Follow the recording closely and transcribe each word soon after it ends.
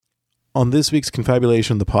On this week's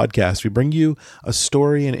Confabulation, the podcast, we bring you a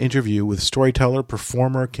story and interview with storyteller,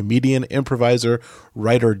 performer, comedian, improviser,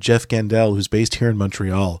 writer Jeff Gandel, who's based here in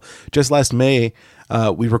Montreal. Just last May,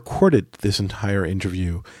 we recorded this entire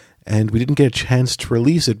interview, and we didn't get a chance to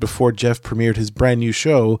release it before Jeff premiered his brand new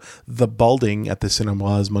show, The Balding, at the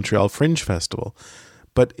Cinémoise Montreal Fringe Festival.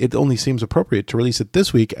 But it only seems appropriate to release it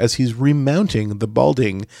this week as he's remounting The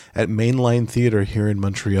Balding at Mainline Theatre here in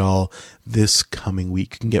Montreal this coming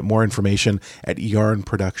week. You can get more information at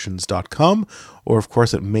yarnproductions.com or, of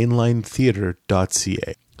course, at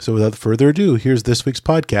mainlinetheatre.ca. So without further ado, here's this week's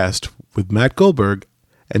podcast with Matt Goldberg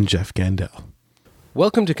and Jeff Gandel.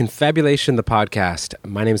 Welcome to Confabulation, the podcast.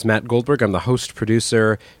 My name is Matt Goldberg. I'm the host,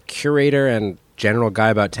 producer, curator, and general guy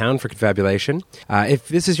about town for Confabulation. If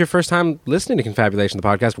this is your first time listening to Confabulation, the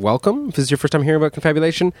podcast, welcome. If this is your first time hearing about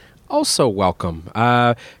Confabulation, also welcome.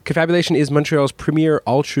 Confabulation is Montreal's premier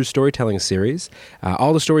all-true storytelling series.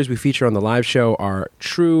 All the stories we feature on the live show are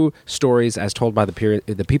true stories as told by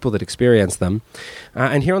the people that experience them.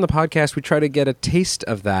 And here on the podcast, we try to get a taste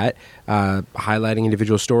of that, highlighting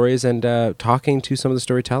individual stories and talking to some of the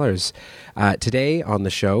storytellers. Today on the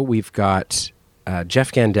show, we've got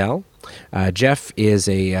Jeff Gandel. Jeff is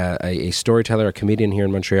a storyteller, a comedian here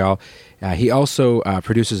in Montreal. He also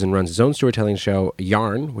produces and runs his own storytelling show,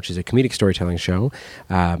 Yarn, which is a comedic storytelling show.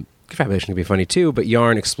 Confabulation can be funny too, but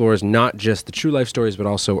Yarn explores not just the true life stories, but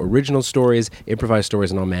also original stories, improvised stories,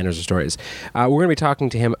 and all manners of stories. We're going to be talking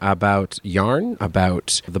to him about Yarn,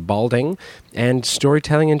 about The Balding, and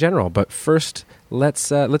storytelling in general. But first, let's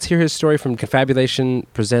hear his story from Confabulation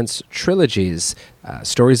Presents Trilogies,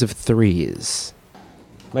 Stories of Threes.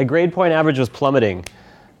 My grade point average was plummeting.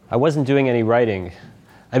 I wasn't doing any writing.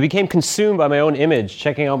 I became consumed by my own image,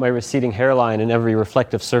 checking out my receding hairline in every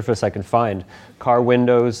reflective surface I could find. Car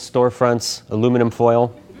windows, storefronts, aluminum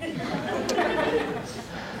foil.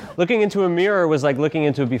 Looking into a mirror was like looking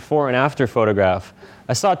into a before and after photograph.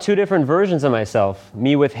 I saw two different versions of myself,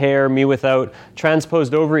 me with hair, me without,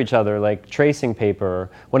 transposed over each other like tracing paper, or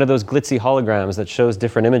one of those glitzy holograms that shows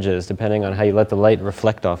different images depending on how you let the light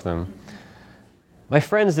reflect off them. My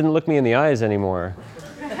friends didn't look me in the eyes anymore.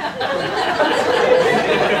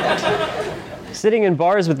 Sitting in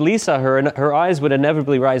bars with Lisa, her eyes would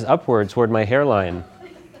inevitably rise upward toward my hairline.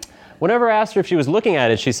 Whenever I asked her if she was looking at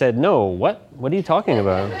it, she said, "No, what? What are you talking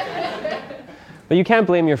about?" But you can't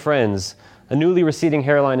blame your friends. A newly receding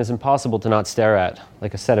hairline is impossible to not stare at,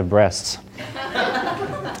 like a set of breasts.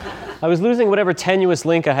 I was losing whatever tenuous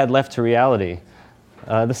link I had left to reality.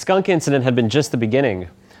 The skunk incident had been just the beginning.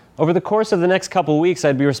 Over the course of the next couple weeks,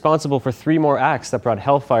 I'd be responsible for 3 more acts that brought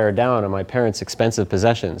hellfire down on my parents' expensive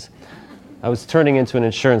possessions. I was turning into an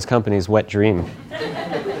insurance company's wet dream.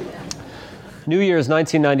 New Year's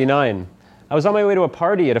 1999. I was on my way to a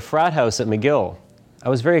party at a frat house at McGill. I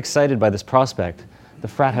was very excited by this prospect. The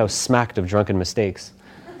frat house smacked of drunken mistakes.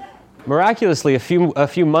 Miraculously, a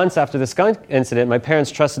few months after the skunk incident, my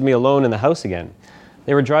parents trusted me alone in the house again.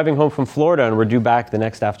 They were driving home from Florida and were due back the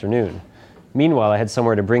next afternoon. Meanwhile, I had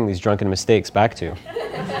somewhere to bring these drunken mistakes back to.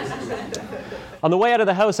 On the way out of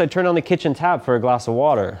the house, I turned on the kitchen tap for a glass of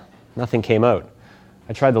water. Nothing came out.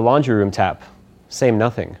 I tried the laundry room tap. Same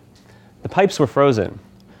nothing. The pipes were frozen.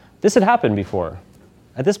 This had happened before.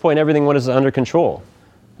 At this point, everything was under control.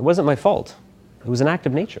 It wasn't my fault. It was an act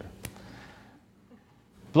of nature.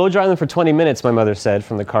 Blow dry them for 20 minutes, my mother said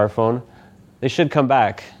from the car phone. They should come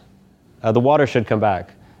back. The water should come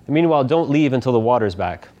back. And meanwhile, don't leave until the water's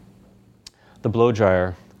back. The blow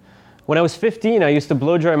dryer. When I was 15, I used to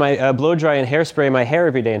blow dry and hairspray my hair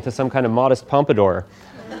every day into some kind of modest pompadour.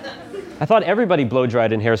 I thought everybody blow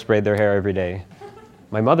dried and hairsprayed their hair every day.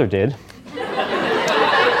 My mother did.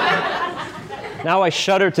 Now I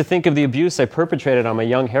shudder to think of the abuse I perpetrated on my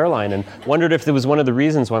young hairline and wondered if it was one of the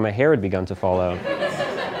reasons why my hair had begun to fall out.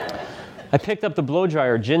 I picked up the blow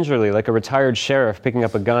dryer gingerly, like a retired sheriff picking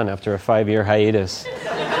up a gun after a 5-year hiatus.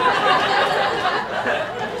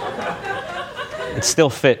 It still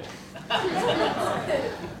fit.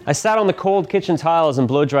 I sat on the cold kitchen tiles and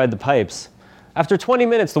blow-dried the pipes. After 20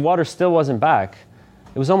 minutes, the water still wasn't back.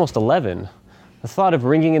 It was almost 11. The thought of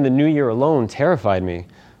ringing in the new year alone terrified me.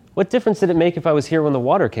 What difference did it make if I was here when the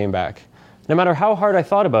water came back? No matter how hard I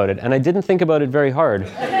thought about it, and I didn't think about it very hard,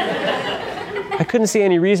 I couldn't see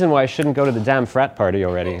any reason why I shouldn't go to the damn frat party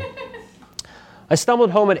already. I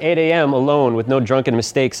stumbled home at 8 a.m. alone with no drunken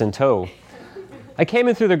mistakes in tow. I came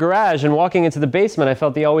in through the garage, and walking into the basement, I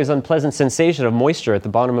felt the always unpleasant sensation of moisture at the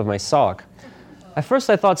bottom of my sock. At first,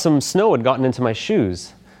 I thought some snow had gotten into my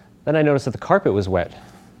shoes. Then I noticed that the carpet was wet.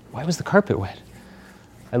 Why was the carpet wet?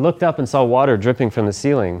 I looked up and saw water dripping from the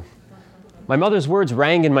ceiling. My mother's words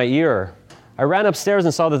rang in my ear. I ran upstairs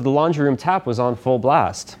and saw that the laundry room tap was on full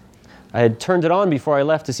blast. I had turned it on before I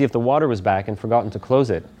left to see if the water was back and forgotten to close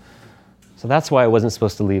it. So that's why I wasn't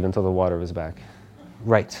supposed to leave until the water was back.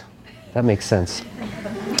 Right. That makes sense.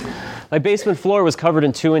 My basement floor was covered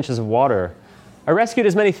in 2 inches of water. I rescued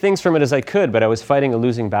as many things from it as I could, but I was fighting a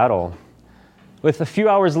losing battle. With a few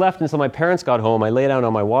hours left until my parents got home, I lay down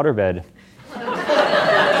on my waterbed.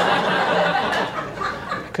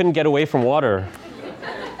 I couldn't get away from water.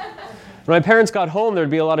 When my parents got home, there'd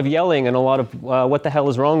be a lot of yelling and a lot of, what the hell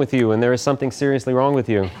is wrong with you? And there is something seriously wrong with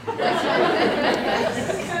you.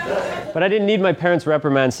 But I didn't need my parents'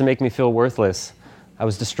 reprimands to make me feel worthless. I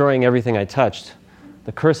was destroying everything I touched.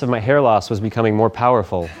 The curse of my hair loss was becoming more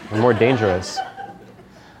powerful and more dangerous.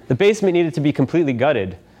 The basement needed to be completely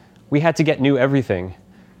gutted. We had to get new everything.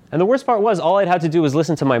 And the worst part was, all I'd had to do was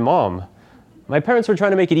listen to my mom. My parents were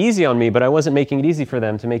trying to make it easy on me, but I wasn't making it easy for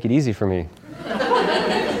them to make it easy for me.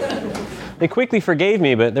 They quickly forgave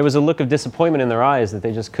me, but there was a look of disappointment in their eyes that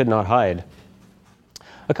they just could not hide.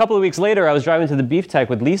 A couple of weeks later, I was driving to the Beef Tech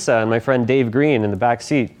with Lisa and my friend Dave Green in the back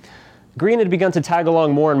seat. Green had begun to tag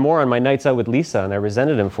along more and more on my nights out with Lisa, and I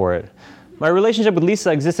resented him for it. My relationship with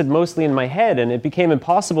Lisa existed mostly in my head, and it became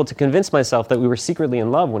impossible to convince myself that we were secretly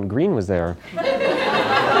in love when Green was there.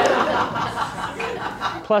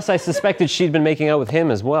 Plus, I suspected she'd been making out with him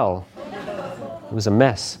as well. It was a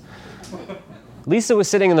mess. Lisa was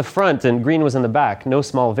sitting in the front, and Green was in the back. No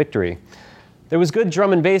small victory. There was good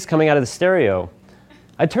drum and bass coming out of the stereo.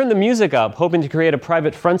 I turned the music up, hoping to create a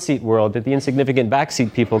private front seat world that the insignificant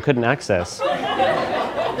backseat people couldn't access.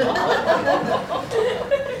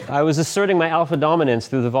 I was asserting my alpha dominance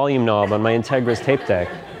through the volume knob on my Integra's tape deck.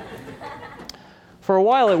 For a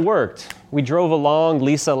while, it worked. We drove along,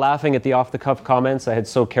 Lisa laughing at the off-the-cuff comments I had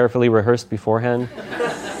so carefully rehearsed beforehand.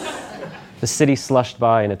 The city slushed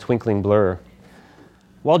by in a twinkling blur.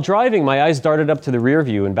 While driving, my eyes darted up to the rear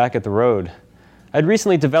view and back at the road. I'd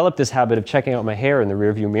recently developed this habit of checking out my hair in the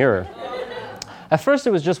rearview mirror. At first,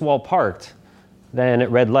 it was just while parked, then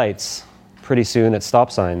at red lights, pretty soon at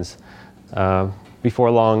stop signs,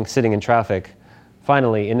 before long sitting in traffic,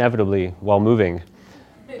 finally, inevitably, while moving.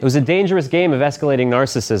 It was a dangerous game of escalating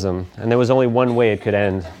narcissism, and there was only one way it could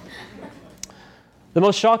end. The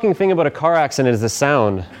most shocking thing about a car accident is the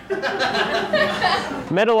sound.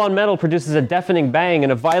 Metal on metal produces a deafening bang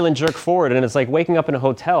and a violent jerk forward, and it's like waking up in a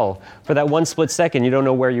hotel. For that one split second, you don't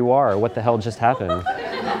know where you are or what the hell just happened.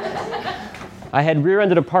 I had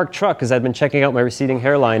rear-ended a parked truck as I'd been checking out my receding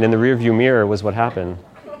hairline, and the rearview mirror was what happened.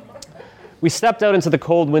 We stepped out into the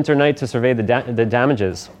cold winter night to survey the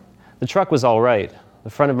damages. The truck was all right. The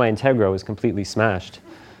front of my Integra was completely smashed.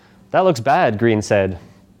 "That looks bad," Green said.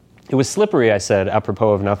 "It was slippery," I said,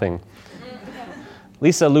 apropos of nothing.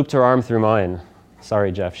 Lisa looped her arm through mine.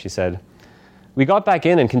 "Sorry, Jeff," she said. We got back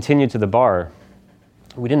in and continued to the bar.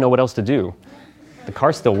 We didn't know what else to do. The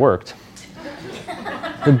car still worked.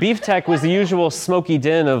 The Beef Tech was the usual smoky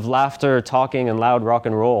din of laughter, talking, and loud rock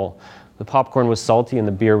and roll. The popcorn was salty and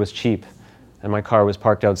the beer was cheap, and my car was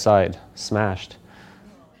parked outside, smashed.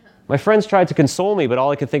 My friends tried to console me, but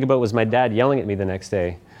all I could think about was my dad yelling at me the next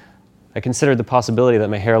day. I considered the possibility that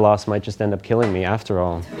my hair loss might just end up killing me after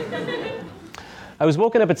all. I was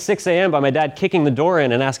woken up at 6 a.m. by my dad kicking the door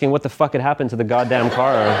in and asking what the fuck had happened to the goddamn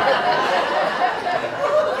car.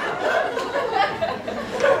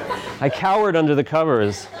 I cowered under the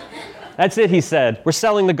covers. "That's it," he said. "We're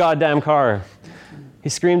selling the goddamn car." He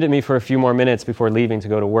screamed at me for a few more minutes before leaving to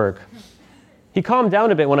go to work. He calmed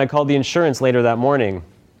down a bit when I called the insurance later that morning.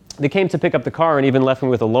 They came to pick up the car and even left me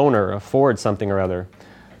with a loaner, a Ford something or other.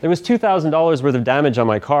 There was $2,000 worth of damage on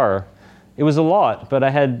my car. It was a lot, but I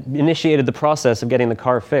had initiated the process of getting the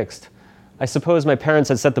car fixed. I suppose my parents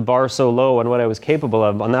had set the bar so low on what I was capable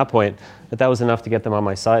of on that point that that was enough to get them on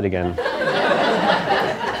my side again.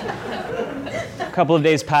 A couple of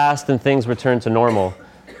days passed and things returned to normal.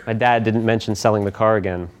 My dad didn't mention selling the car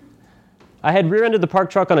again. I had rear-ended the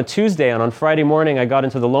parked truck on a Tuesday, and on Friday morning I got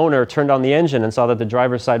into the loaner, turned on the engine, and saw that the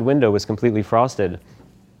driver's side window was completely frosted.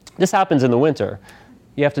 This happens in the winter.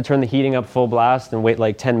 You have to turn the heating up full blast and wait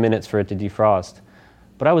like 10 minutes for it to defrost.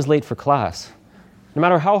 But I was late for class. No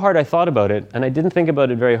matter how hard I thought about it, and I didn't think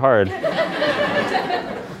about it very hard,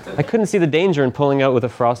 I couldn't see the danger in pulling out with a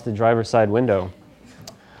frosted driver's side window.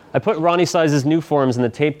 I put Ronnie Size's new forms in the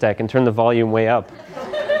tape deck and turned the volume way up.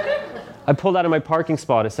 I pulled out of my parking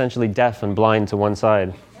spot, essentially deaf and blind to one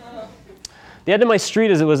side. The end of my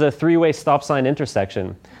street was a three-way stop sign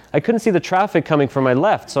intersection. I couldn't see the traffic coming from my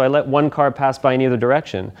left, so I let one car pass by in either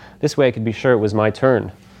direction. This way I could be sure it was my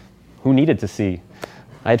turn. Who needed to see?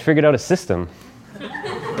 I had figured out a system.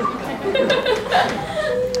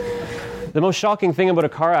 The most shocking thing about a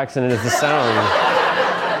car accident is the sound.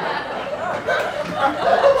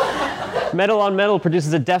 Metal on metal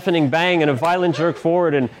produces a deafening bang and a violent jerk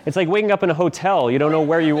forward, and it's like waking up in a hotel. You don't know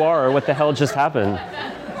where you are or what the hell just happened.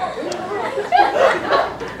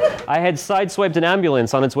 I had sideswiped an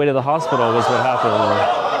ambulance on its way to the hospital was what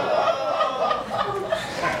happened.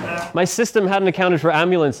 My system hadn't accounted for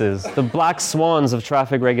ambulances, the black swans of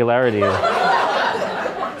traffic regularity.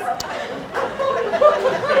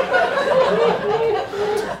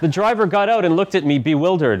 The driver got out and looked at me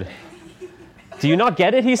bewildered. "Do you not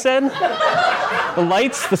get it?" he said. "The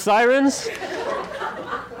lights, the sirens?"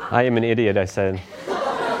 "I am an idiot," I said.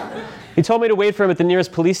 He told me to wait for him at the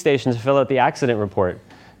nearest police station to fill out the accident report.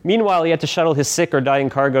 Meanwhile, he had to shuttle his sick or dying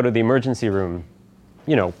cargo to the emergency room.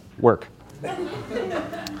 You know, work.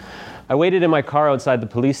 I waited in my car outside the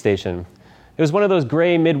police station. It was one of those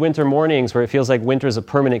gray midwinter mornings where it feels like winter is a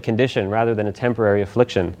permanent condition rather than a temporary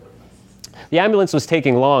affliction. The ambulance was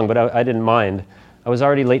taking long, but I didn't mind. I was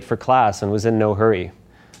already late for class and was in no hurry.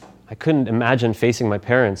 I couldn't imagine facing my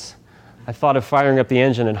parents. I thought of firing up the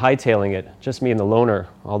engine and hightailing it, just me and the loner,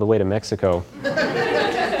 all the way to Mexico.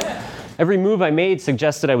 Every move I made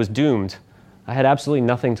suggested I was doomed. I had absolutely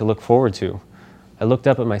nothing to look forward to. I looked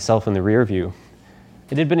up at myself in the rear view.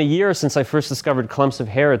 It had been a year since I first discovered clumps of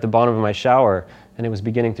hair at the bottom of my shower, and it was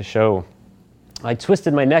beginning to show. I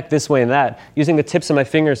twisted my neck this way and that, using the tips of my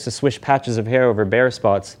fingers to swish patches of hair over bare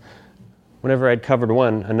spots. Whenever I'd covered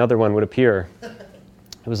one, another one would appear.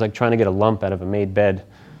 It was like trying to get a lump out of a made bed.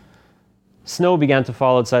 Snow began to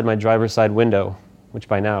fall outside my driver's side window, which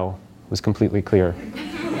by now was completely clear.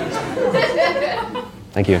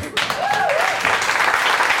 Thank you.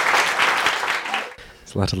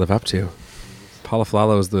 It's a lot to live up to. Paul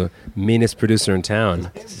Aflalo is the meanest producer in town.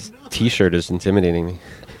 This T-shirt is intimidating me.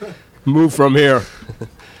 Move from here.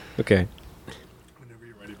 Okay.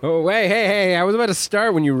 Oh, hey, I was about to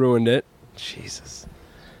start when you ruined it. Jesus.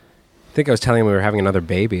 I think I was telling him we were having another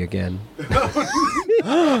baby again.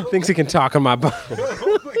 Thinks he can talk on my butt.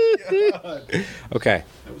 Oh my God. Okay.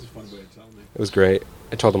 That was a fun way to tell me. It was great.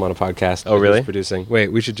 I told him on a podcast. Oh, really? Producing.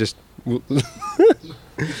 Wait, we should just... You should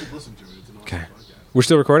listen to it. It's an awesome Okay. podcast. We're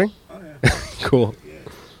still recording? Oh, yeah. Cool.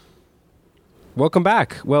 Welcome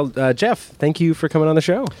back. Well, Jeff, thank you for coming on the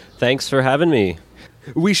show. Thanks for having me.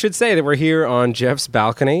 We should say that we're here on Jeff's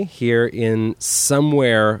balcony here in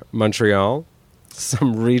somewhere Montreal,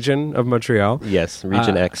 some region of Montreal. Yes,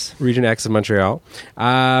 Region X. Region X of Montreal.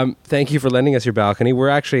 Thank you for lending us your balcony. We're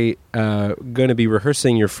actually going to be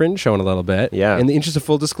rehearsing your Fringe show in a little bit. Yeah. In the interest of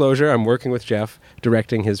full disclosure, I'm working with Jeff,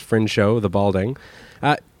 directing his Fringe show, The Balding.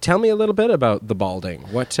 Tell me a little bit about The Balding.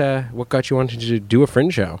 What got you wanting to do a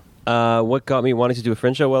Fringe show? What got me wanting to do a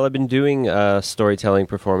Fringe show? Well, I've been doing storytelling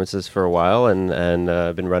performances for a while, and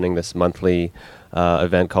I've been running this monthly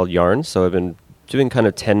event called Yarn. So I've been doing kind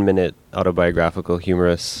of 10-minute autobiographical,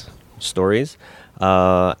 humorous stories,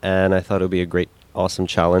 and I thought it would be a great, awesome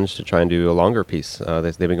challenge to try and do a longer piece.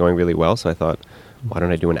 They've been going really well, so I thought, why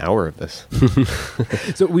don't I do an hour of this?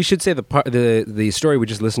 So we should say the story we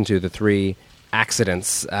just listened to, the 3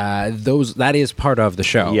 accidents, that is part of the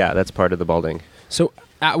show. Yeah, that's part of The Balding. So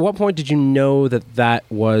at what point did you know that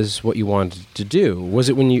was what you wanted to do? Was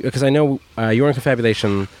it when you... Because I know you were in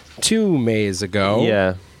Confabulation 2 Mays ago.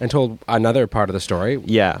 Yeah. And told another part of the story.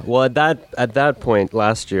 Yeah. Well, at that point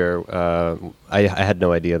last year, I had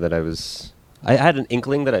no idea that I had an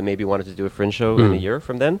inkling that I maybe wanted to do a Fringe show in a year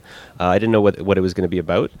from then. I didn't know what it was going to be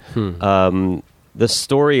about. The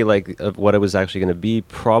story, of what it was actually going to be,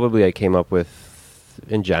 probably I came up with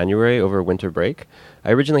in January over winter break.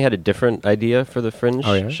 I originally had a different idea for the Fringe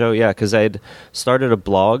show, because I had started a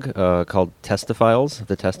blog called Testophiles,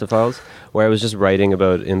 the Testophiles, where I was just writing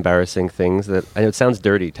about embarrassing things that I know it sounds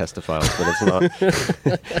dirty, Testophiles, but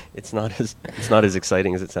it's not. it's not as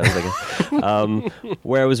exciting as it sounds like.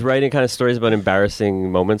 Where I was writing kind of stories about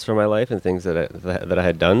embarrassing moments from my life and things that I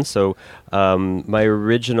had done. So my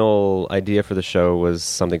original idea for the show was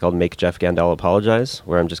something called Make Jeff Gandel Apologize,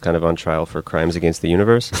 where I'm just kind of on trial for crimes against the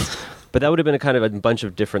universe. But that would have been a kind of a bunch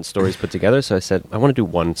of different stories put together. So I said, I want to do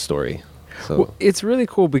one story. So Well, it's really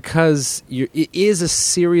cool because it is a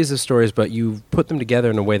series of stories, but you put them together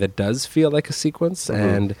in a way that does feel like a sequence,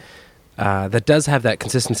 and that does have that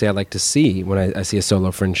consistency I like to see when I see a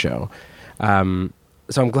solo Fringe show. So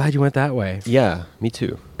I'm glad you went that way. yeah, me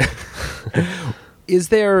too. Is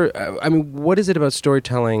there? What is it about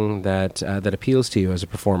storytelling that appeals to you as a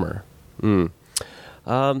performer?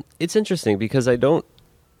 It's interesting because I don't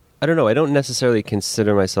know. I don't necessarily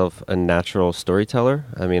consider myself a natural storyteller.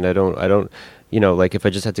 I mean, I don't. like if I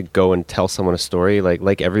just had to go and tell someone a story,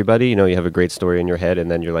 like everybody, you have a great story in your head, and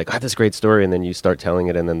then you're like, I have this great story, and then you start telling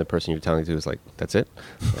it, and then the person you're telling it to is like, that's it.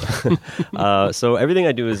 So everything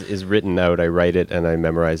I do is written out. I write it and I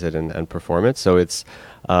memorize it and perform it. So it's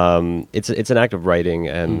an act of writing,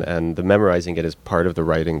 and the memorizing it is part of the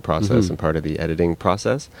writing process and part of the editing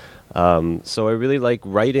process. So I really like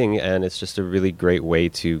writing, and it's just a really great way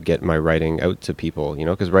to get my writing out to people,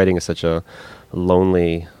 because writing is such a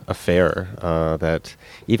lonely affair that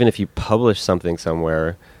even if you publish something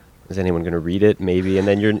somewhere, is anyone going to read it? Maybe, and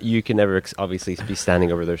then you can never obviously be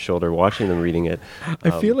standing over their shoulder watching them reading it.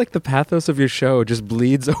 I feel like the pathos of your show just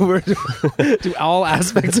bleeds over to all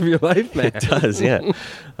aspects of your life, man. It does, yeah.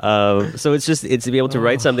 So it's to be able to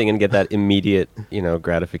write something and get that immediate,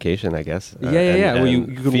 gratification, I guess. Yeah. Well, you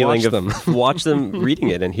can watch them, watch them reading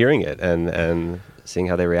it and hearing it, and seeing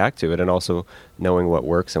how they react to it, and also knowing what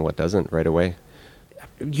works and what doesn't right away.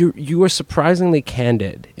 You are surprisingly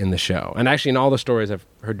candid in the show, and actually in all the stories I've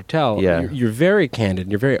heard you tell, you're very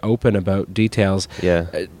candid. You're very open about details. Yeah.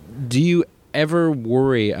 Do you ever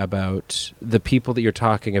worry about the people that you're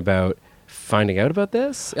talking about finding out about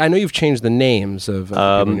this? I know you've changed the names of the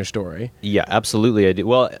people in your story. Yeah, absolutely, I do.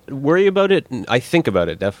 Well, worry about it. I think about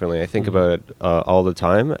it, definitely. I think about it all the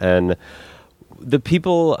time, and the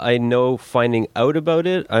people I know finding out about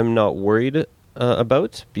it, I'm not worried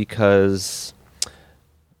about, because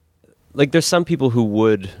there's some people who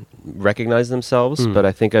would recognize themselves, but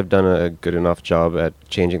I think I've done a good enough job at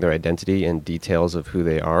changing their identity and details of who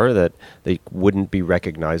they are that they wouldn't be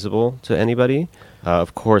recognizable to anybody.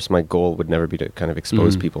 Of course, my goal would never be to kind of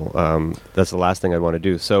expose people. That's the last thing I'd want to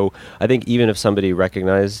do. So I think even if somebody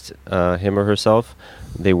recognized him or herself,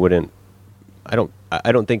 they wouldn't. I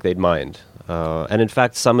don't think they'd mind. And in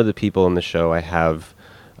fact, some of the people in the show I have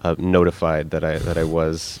notified that I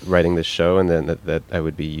was writing this show, and then that I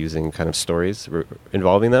would be using kind of stories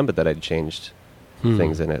involving them, but that I'd changed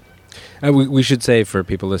things in it. We should say for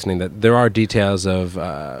people listening that there are details of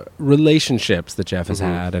relationships that Jeff has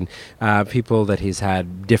had, and people that he's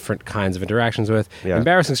had different kinds of interactions with. Yeah.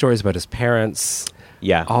 Embarrassing stories about his parents.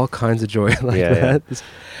 Yeah, all kinds of joy like that.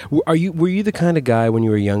 Yeah. Were you the kind of guy when you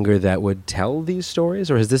were younger that would tell these stories,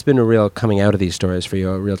 or has this been a real coming out of these stories for you,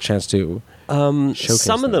 a real chance to showcase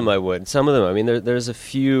some of them? I would. Some of them. I mean, there's a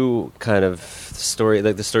few kind of story,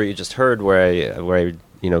 like the story you just heard, where I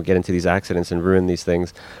get into these accidents and ruin these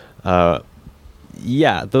things.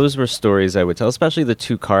 Yeah, those were stories I would tell, especially the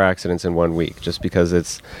 2 car accidents in 1 week, just because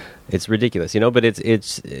it's ridiculous, but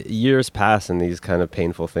it's years pass and these kind of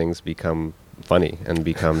painful things become funny and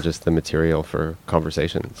become just the material for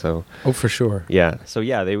conversation. So for sure. Yeah. So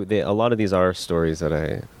yeah, they a lot of these are stories that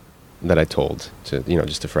I told to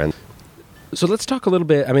just to friends. So let's talk a little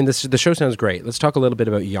bit. I mean, the show sounds great. Let's talk a little bit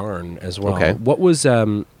about yarn as well. Okay.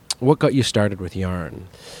 What got you started with yarn?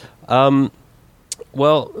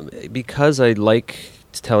 Well, because I like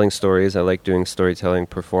telling stories, I like doing storytelling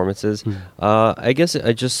performances. I guess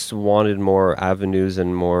I just wanted more avenues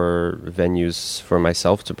and more venues for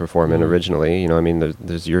myself to perform in originally. I mean,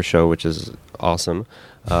 there's your show, which is awesome.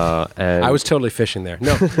 And I was totally fishing there.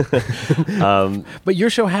 No. But your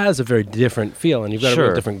show has a very different feel, and you've got a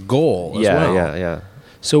real different goal as well. Yeah.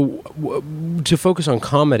 So to focus on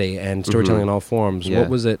comedy and storytelling in all forms, what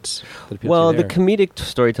was it that appealed to you there? The comedic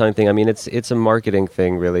storytelling thing, I mean, it's a marketing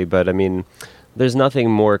thing, really, but I mean, there's nothing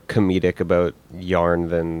more comedic about yarn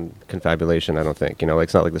than confabulation, I don't think.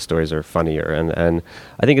 It's not like the stories are funnier, and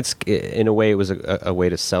I think it's, in a way, it was a way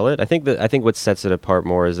to sell it. I think what sets it apart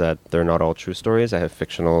more is that they're not all true stories. I have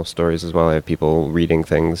fictional stories as well. I have people reading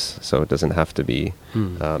things, so it doesn't have to be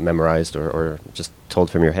memorized or just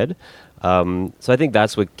told from your head. So I think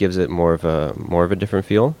that's what gives it more of a different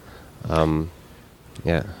feel.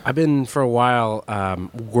 Yeah, I've been for a while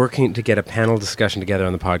working to get a panel discussion together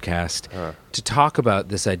on the podcast to talk about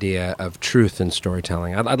this idea of truth in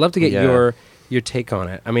storytelling. I'd love to get your take on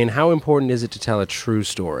it. I mean, how important is it to tell a true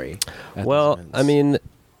story? Well, I mean,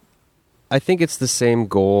 I think it's the same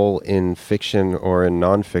goal in fiction or in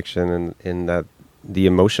nonfiction, in that the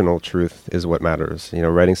emotional truth is what matters.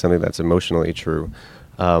 Writing something that's emotionally true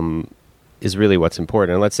is really what's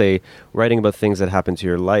important. And let's say writing about things that happen to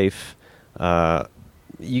your life,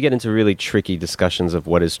 you get into really tricky discussions of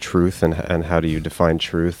what is truth and how do you define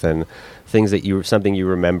truth, and things that something you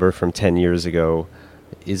remember from 10 years ago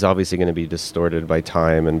is obviously going to be distorted by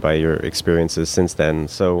time and by your experiences since then.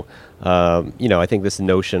 So, I think this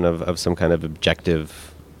notion of some kind of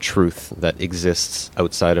objective truth that exists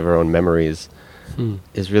outside of our own memories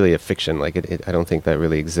is really a fiction. I don't think that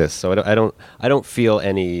really exists. So I don't feel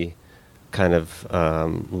any kind of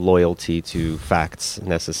loyalty to facts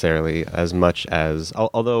necessarily, as much as,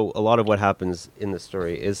 although a lot of what happens in the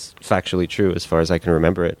story is factually true as far as I can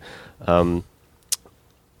remember it.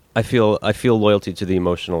 I feel loyalty to the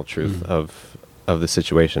emotional truth of the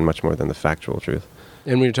situation much more than the factual truth.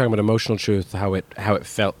 And when you're talking about emotional truth, how it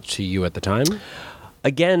felt to you at the time?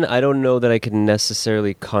 Again, I don't know that I could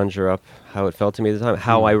necessarily conjure up how it felt to me at the time.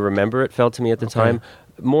 How I remember it felt to me at the time.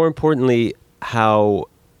 More importantly, how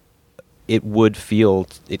it could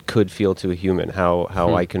feel to a human.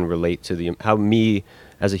 How I can relate to how me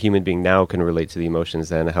as a human being now can relate to the emotions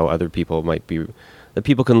then, how other people might be, that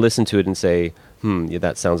people can listen to it and say, yeah,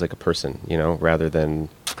 that sounds like a person, rather than,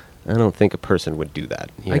 I don't think a person would do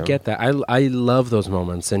that. I get that. I love those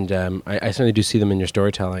moments, and I certainly do see them in your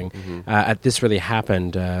storytelling. This really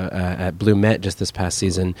happened at Blue Met just this past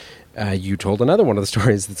season. You told another one of the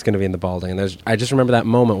stories that's going to be in the Balding, and I just remember that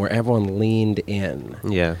moment where everyone leaned in.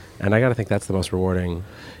 Yeah, and I got to think that's the most rewarding.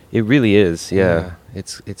 It really is. Yeah.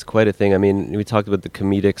 It's quite a thing. I mean, we talked about the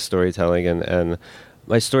comedic storytelling, and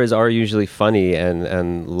my stories are usually funny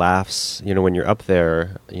and laughs. When you're up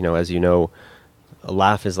there, as you know. A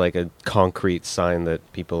laugh is like a concrete sign that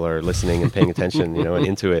people are listening and paying attention, and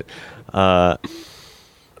into it.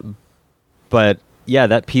 But yeah,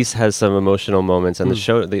 that piece has some emotional moments, and the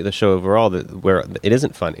show overall, where it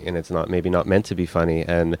isn't funny, and it's maybe not meant to be funny.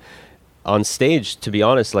 And on stage, to be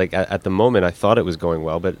honest, like at the moment, I thought it was going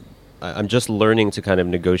well, but I'm just learning to kind of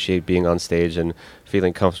negotiate being on stage and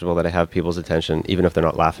feeling comfortable that I have people's attention, even if they're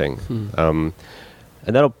not laughing.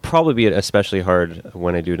 And that'll probably be especially hard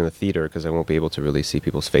when I do it in the theater, because I won't be able to really see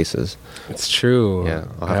people's faces. It's true. Yeah,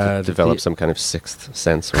 I'll have to develop some kind of sixth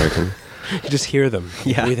sense where I can just hear them.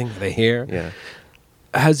 Yeah, breathing, they hear. Yeah.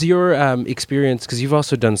 Has your experience, because you've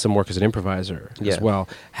also done some work as an improviser as well,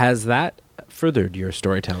 has that furthered your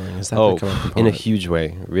storytelling? Has that become a component? In a huge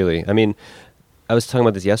way, really. I mean, I was talking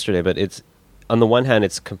about this yesterday, but it's, on the one hand,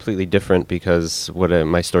 it's completely different because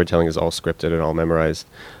my storytelling is all scripted and all memorized.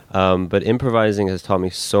 But improvising has taught me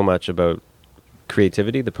so much about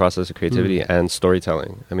creativity, the process of creativity, and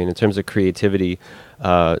storytelling. I mean, in terms of creativity,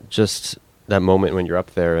 just that moment when you're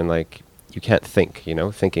up there and like you can't think.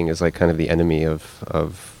 Thinking is like kind of the enemy of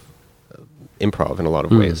improv in a lot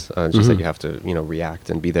of ways. It's just that you have to react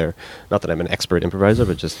and be there. Not that I'm an expert improviser,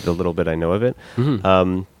 but just the little bit I know of it.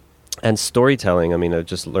 And storytelling, I mean, I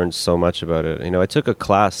just learned so much about it. I took a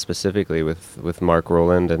class specifically with Mark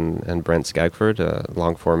Rowland and Brent Skagford, a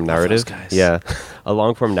long-form narrative. Those guys. Yeah, a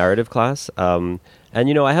long-form narrative class. And,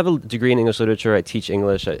 I have a degree in English literature. I teach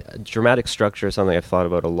English. Dramatic structure is something I've thought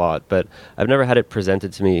about a lot, but I've never had it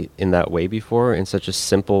presented to me in that way before, in such a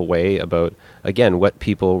simple way about, again, what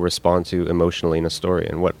people respond to emotionally in a story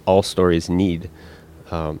and what all stories need.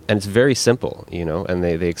 And it's very simple, and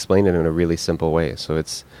they explain it in a really simple way. So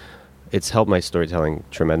it's helped my storytelling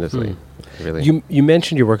tremendously, really. You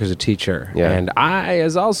mentioned your work as a teacher, and I,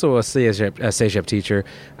 as also a CEGEP teacher,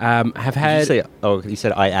 have had... Did you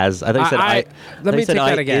said I as... I thought you said I... Let me take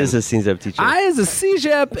that again. I is a CEGEP teacher. I is a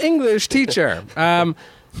CEGEP English teacher.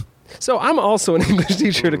 So I'm also an English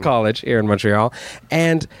teacher at a college here in Montreal,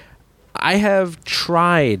 and I have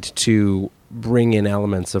tried to bring in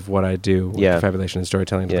elements of what I do with confabulation and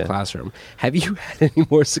storytelling to the classroom. Have you had any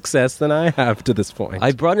more success than I have to this point?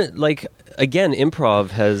 I brought it, again, improv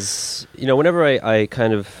has, whenever I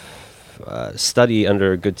kind of study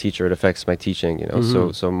under a good teacher, it affects my teaching,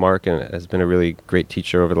 So Mark has been a really great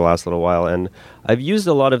teacher over the last little while, and I've used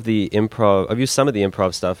some of the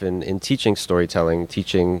improv stuff in teaching storytelling,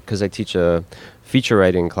 because I teach a feature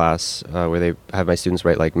writing class where they have my students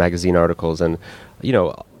write like magazine articles, and,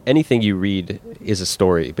 anything you read is a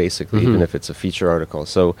story, basically, even if it's a feature article.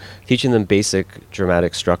 So teaching them basic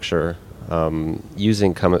dramatic structure,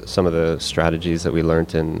 using some of the strategies that we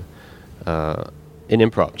learned in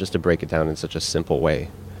improv, just to break it down in such a simple way.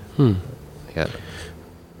 Yeah.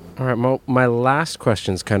 All right, my last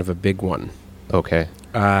question is kind of a big one. Okay.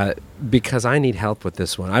 Because I need help with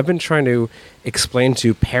this one. I've been trying to explain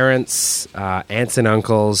to parents, aunts and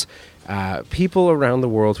uncles, people around the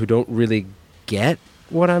world who don't really get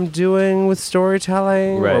what I'm doing with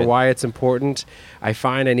storytelling or why it's important. I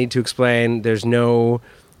find I need to explain there's no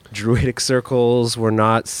druidic circles. We're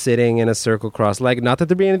not sitting in a circle cross-legged. Not that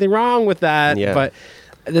there'd be anything wrong with that, but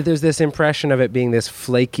that there's this impression of it being this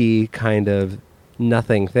flaky kind of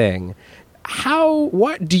nothing thing.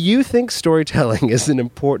 What do you think storytelling is an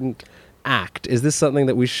important act? Is this something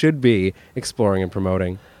that we should be exploring and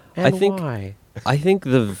promoting? And why? I think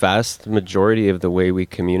the vast majority of the way we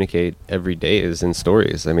communicate every day is in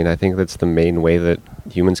stories. I mean, I think that's the main way that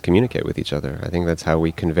humans communicate with each other. I think that's how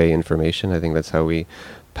we convey information. I think that's how we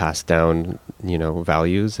pass down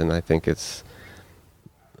values, and I think I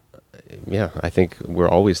think we're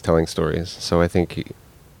always telling stories. So I think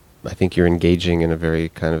you're engaging in a very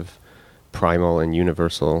kind of primal and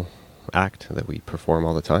universal act that we perform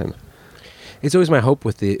all the time. It's always my hope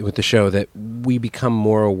with the show that we become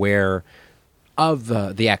more aware of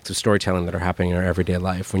the acts of storytelling that are happening in our everyday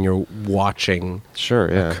life. When you're watching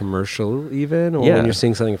a commercial even, or when you're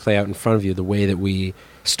seeing something play out in front of you, the way that we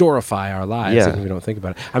storify our lives and we don't think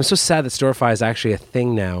about it. I'm so sad that storify is actually a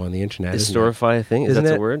thing now on the internet. Is storify a thing? Is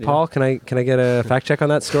that a word? Paul, can I get a fact check on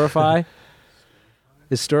that? Storify?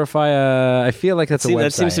 Is storify I feel like that's a website.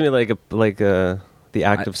 That seems to me like the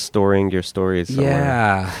act of storing your stories somewhere.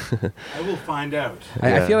 Yeah. I will find out.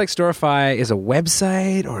 I feel like Storify is a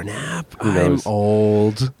website or an app. I'm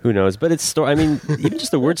old. Who knows? But it's even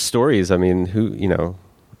just the word stories. I mean,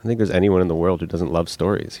 I think there's anyone in the world who doesn't love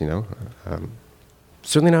stories,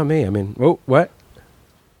 Certainly not me. I mean, what?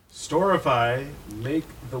 Storify, make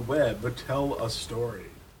the web tell a story.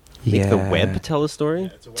 Make the web tell a story?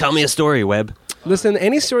 Yeah, tell me a story, web. Listen,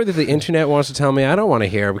 any story that the internet wants to tell me, I don't want to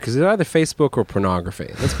hear, because it's either Facebook or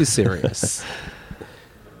pornography. Let's be serious.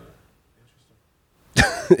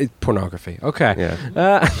 Pornography. Okay.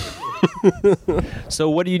 Yeah. So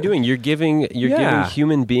what are you doing? You're giving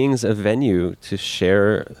human beings a venue to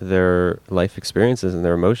share their life experiences and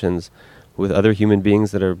their emotions with other human beings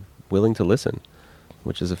that are willing to listen,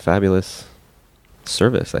 which is a fabulous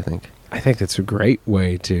service, I think. I think that's a great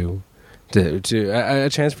way to a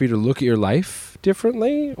chance for you to look at your life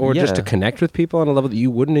differently, or just to connect with people on a level that you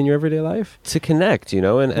wouldn't in your everyday life. To connect,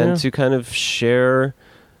 and to kind of share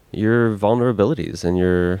your vulnerabilities and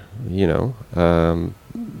your,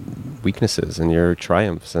 weaknesses and your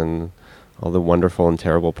triumphs and all the wonderful and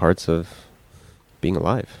terrible parts of being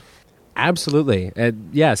alive. Absolutely.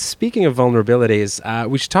 Speaking of vulnerabilities,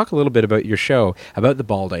 we should talk a little bit about your show, about The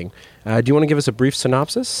Balding. Do you want to give us a brief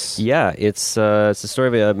synopsis? Yeah, it's the story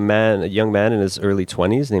of a young man in his early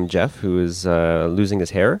 20s named Jeff, who is losing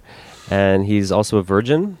his hair. And he's also a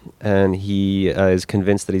virgin, and he is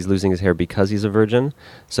convinced that he's losing his hair because he's a virgin.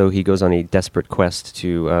 So he goes on a desperate quest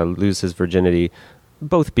to lose his virginity,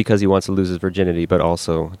 both because he wants to lose his virginity, but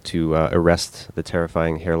also to arrest the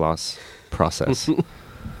terrifying hair loss process.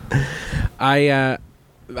 I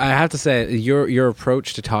have to say, your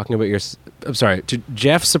approach to talking about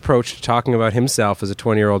Jeff's approach to talking about himself as a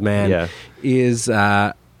 20-year-old man is,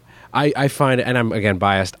 I find it, and I'm again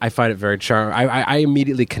biased, I find it very charming. I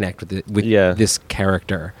immediately connect with this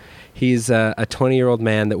character. He's a 20-year-old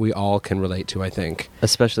man that we all can relate to, I think.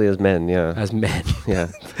 Especially as men, yeah. As men. Yeah.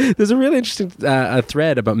 There's a really interesting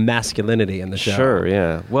thread about masculinity in the show. Sure,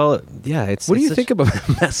 yeah. Well, yeah. What do you think about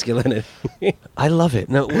masculinity? I love it.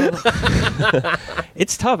 No, well,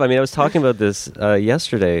 it's tough. I mean, I was talking about this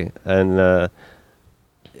yesterday, and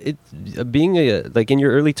being in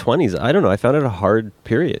your early 20s, I don't know, I found it a hard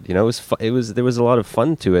period. There was a lot of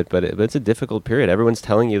fun to it, but it's a difficult period. Everyone's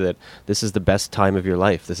telling you that this is the best time of your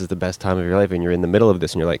life. This is the best time of your life, and you're in the middle of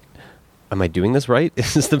this, and you're like, am I doing this right?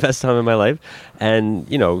 Is this the best time of my life? And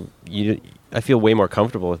I feel way more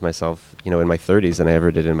comfortable with myself, in my 30s than I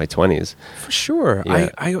ever did in my 20s. For sure. Yeah.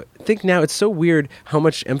 I think now it's so weird how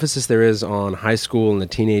much emphasis there is on high school and the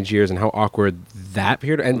teenage years and how awkward that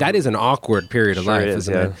period, and that is an awkward period of life,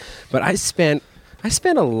 isn't it? But I spent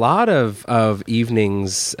a lot of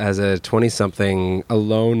evenings as a 20-something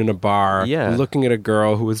alone in a bar, looking at a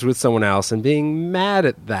girl who was with someone else and being mad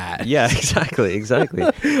at that. Yeah, exactly.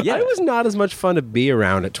 Yeah. It was not as much fun to be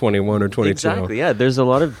around at 21 or 22. Exactly, yeah. There's a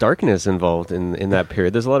lot of darkness involved in that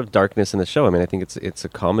period. There's a lot of darkness in the show. I mean, I think it's a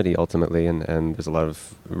comedy ultimately, and there's a lot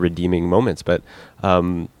of redeeming moments. But,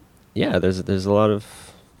 there's a lot of...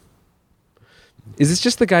 Is this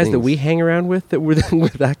just the guys that we hang around with that were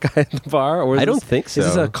with that guy at the bar? Or I don't think so. Is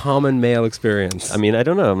this a common male experience? I mean, I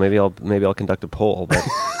don't know. Maybe I'll conduct a poll. But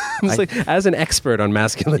as an expert on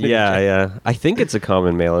masculinity. Yeah. I think it's a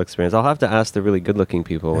common male experience. I'll have to ask the really good-looking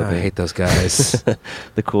people. I hate those guys.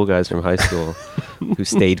 The cool guys from high school who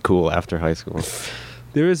stayed cool after high school.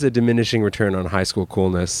 There is a diminishing return on high school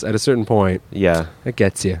coolness at a certain point. Yeah. It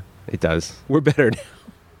gets you. It does. We're better now.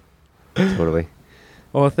 Totally.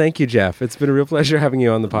 Well, thank you, Jeff. It's been a real pleasure having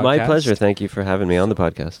you on the podcast. My pleasure. Thank you for having me on the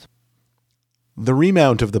podcast. The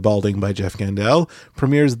remount of The Balding by Jeff Gandel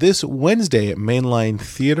premieres this Wednesday at Mainline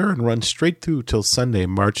Theatre and runs straight through till Sunday,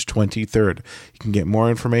 March 23rd. You can get more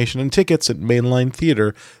information and tickets at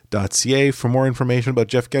mainlinetheatre.ca. For more information about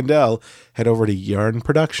Jeff Gandel, head over to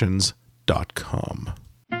yarnproductions.com.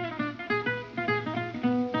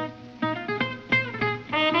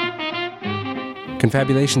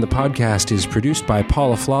 Confabulation, the podcast, is produced by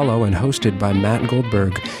Paula Flalo and hosted by Matt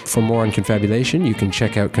Goldberg. For more on Confabulation, you can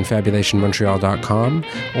check out confabulationmontreal.com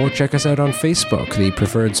or check us out on Facebook, the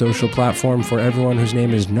preferred social platform for everyone whose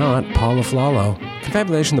name is not Paula Flalo.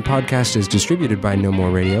 Confabulation, the podcast, is distributed by No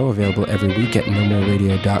More Radio, available every week at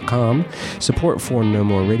nomoreradio.com. Support for No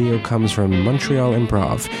More Radio comes from Montreal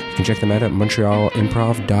Improv. You can check them out at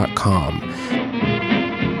montrealimprov.com.